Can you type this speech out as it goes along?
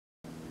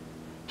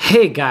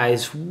Hey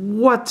guys,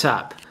 what's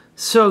up?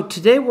 So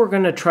today we're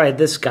going to try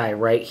this guy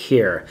right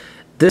here.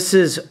 This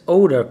is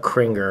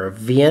OttaKringer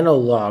Vienna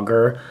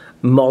Lager,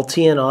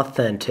 malty and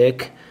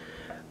authentic,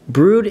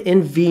 brewed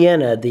in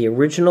Vienna, the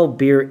original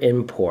beer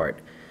import.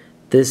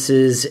 This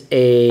is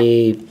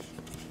a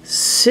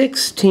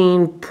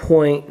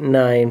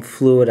 16.9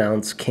 fluid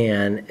ounce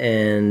can,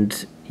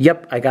 and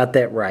yep, I got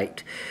that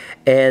right.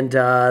 And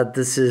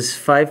this is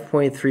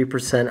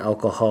 5.3%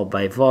 alcohol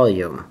by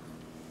volume.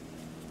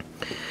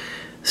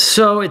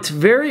 So it's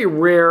very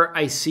rare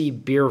I see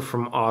beer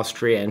from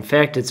Austria. In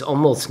fact, it's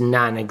almost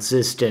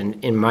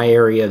non-existent in my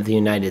area of the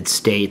United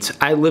States.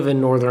 I live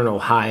in northern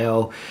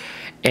Ohio,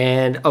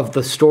 and of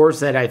the stores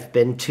that I've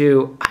been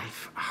to,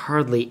 I've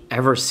hardly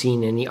ever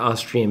seen any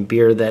Austrian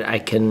beer that I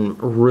can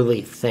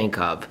really think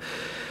of.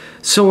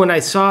 So when I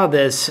saw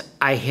this,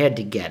 I had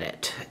to get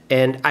it.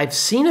 And I've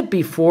seen it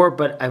before,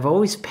 but I've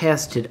always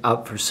passed it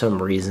up for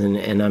some reason,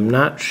 and I'm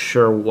not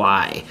sure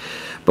why.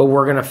 But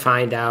we're going to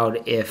find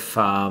out if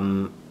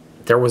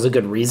there was a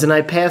good reason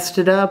I passed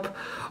it up,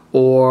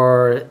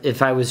 or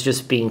if I was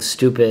just being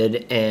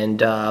stupid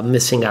and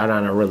missing out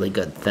on a really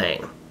good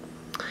thing.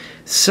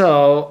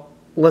 So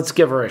let's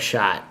give her a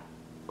shot.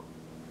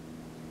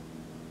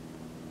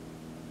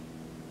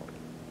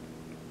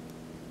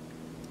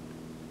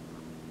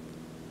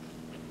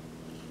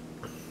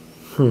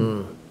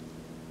 I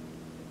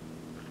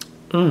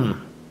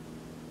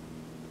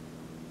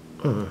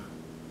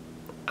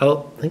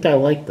think I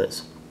like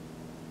this.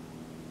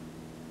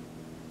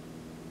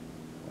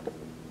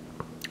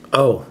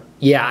 Oh,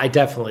 yeah, I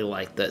definitely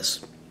like this.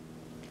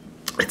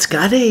 It's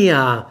got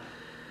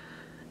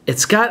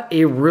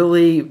a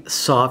really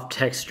soft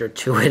texture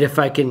to it, if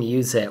I can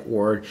use that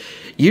word.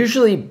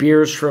 Usually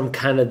beers from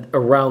kind of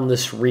around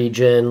this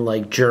region,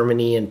 like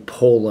Germany and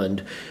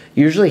Poland,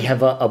 usually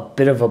have a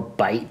bit of a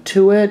bite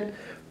to it.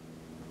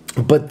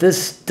 But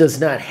this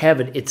does not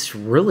have it. It's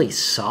really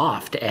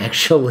soft,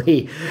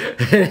 actually.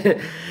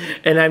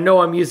 And I know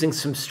I'm using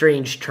some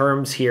strange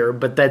terms here,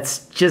 but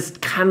that's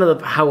just kind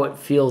of how it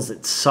feels.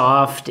 It's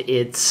soft.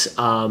 It's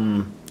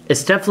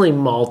definitely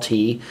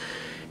malty,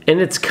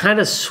 and it's kind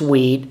of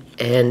sweet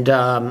and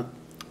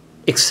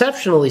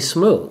exceptionally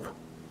smooth.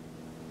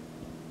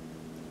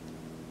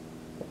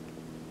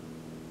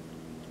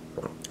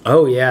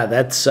 Oh yeah,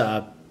 that's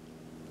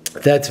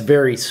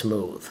very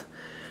smooth.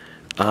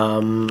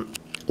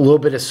 A little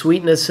bit of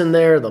sweetness in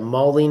there, the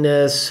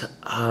maltiness.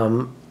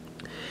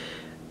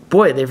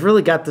 Boy, they've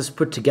really got this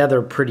put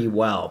together pretty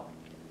well.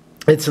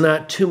 It's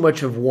not too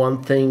much of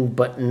one thing,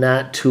 but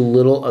not too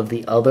little of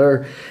the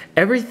other.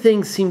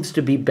 Everything seems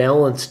to be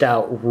balanced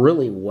out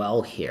really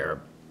well here.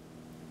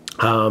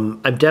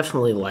 I'm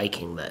definitely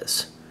liking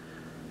this.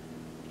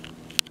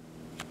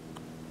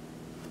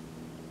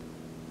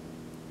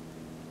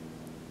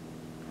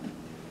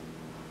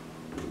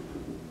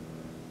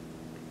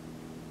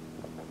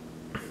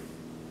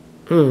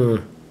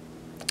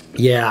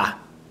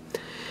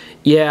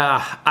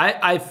 Yeah,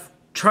 I've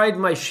tried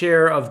my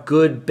share of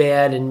good,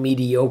 bad, and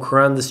mediocre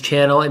on this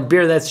channel, and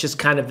beer that's just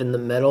kind of in the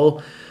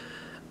middle.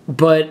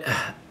 But,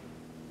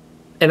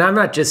 and I'm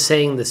not just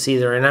saying this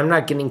either, and I'm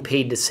not getting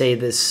paid to say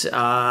this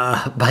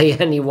by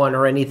anyone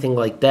or anything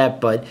like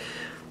that, but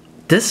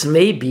this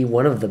may be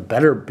one of the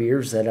better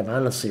beers that I've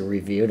honestly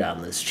reviewed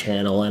on this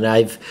channel, and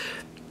I've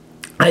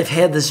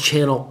had this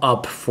channel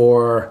up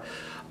for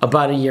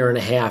about 1.5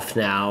 years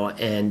now,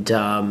 and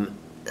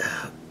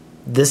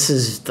this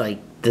is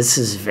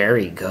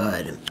very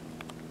good.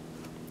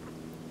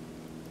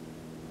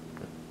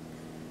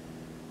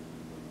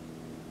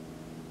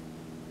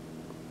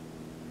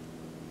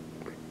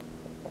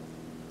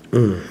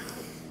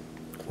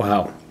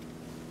 Wow.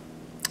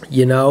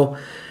 You know,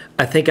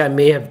 I think I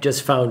may have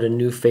just found a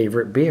new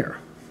favorite beer.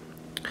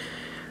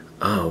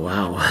 Oh,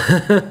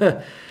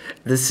 wow.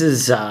 This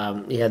is,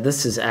 yeah,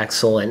 this is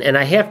excellent. And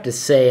I have to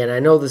say, and I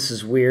know this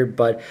is weird,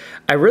 but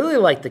I really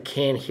like the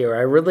can here. I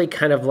really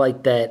kind of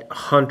like that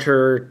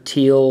hunter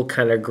teal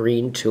kind of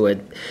green to it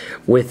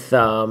with,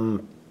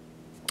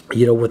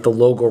 you know, with the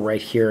logo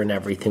right here and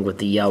everything with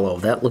the yellow.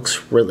 That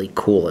looks really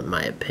cool in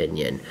my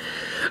opinion.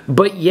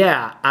 But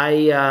yeah,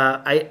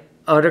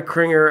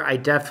 OttaKringer, I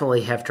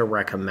definitely have to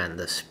recommend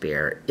this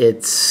beer.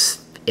 It's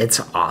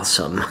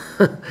awesome.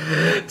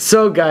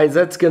 So guys,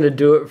 that's going to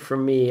do it for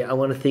me. I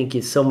want to thank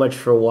you so much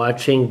for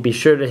watching. Be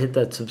sure to hit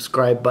that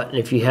subscribe button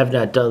if you have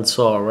not done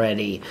so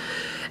already.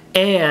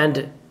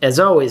 And as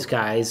always,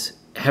 guys,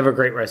 have a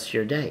great rest of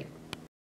your day.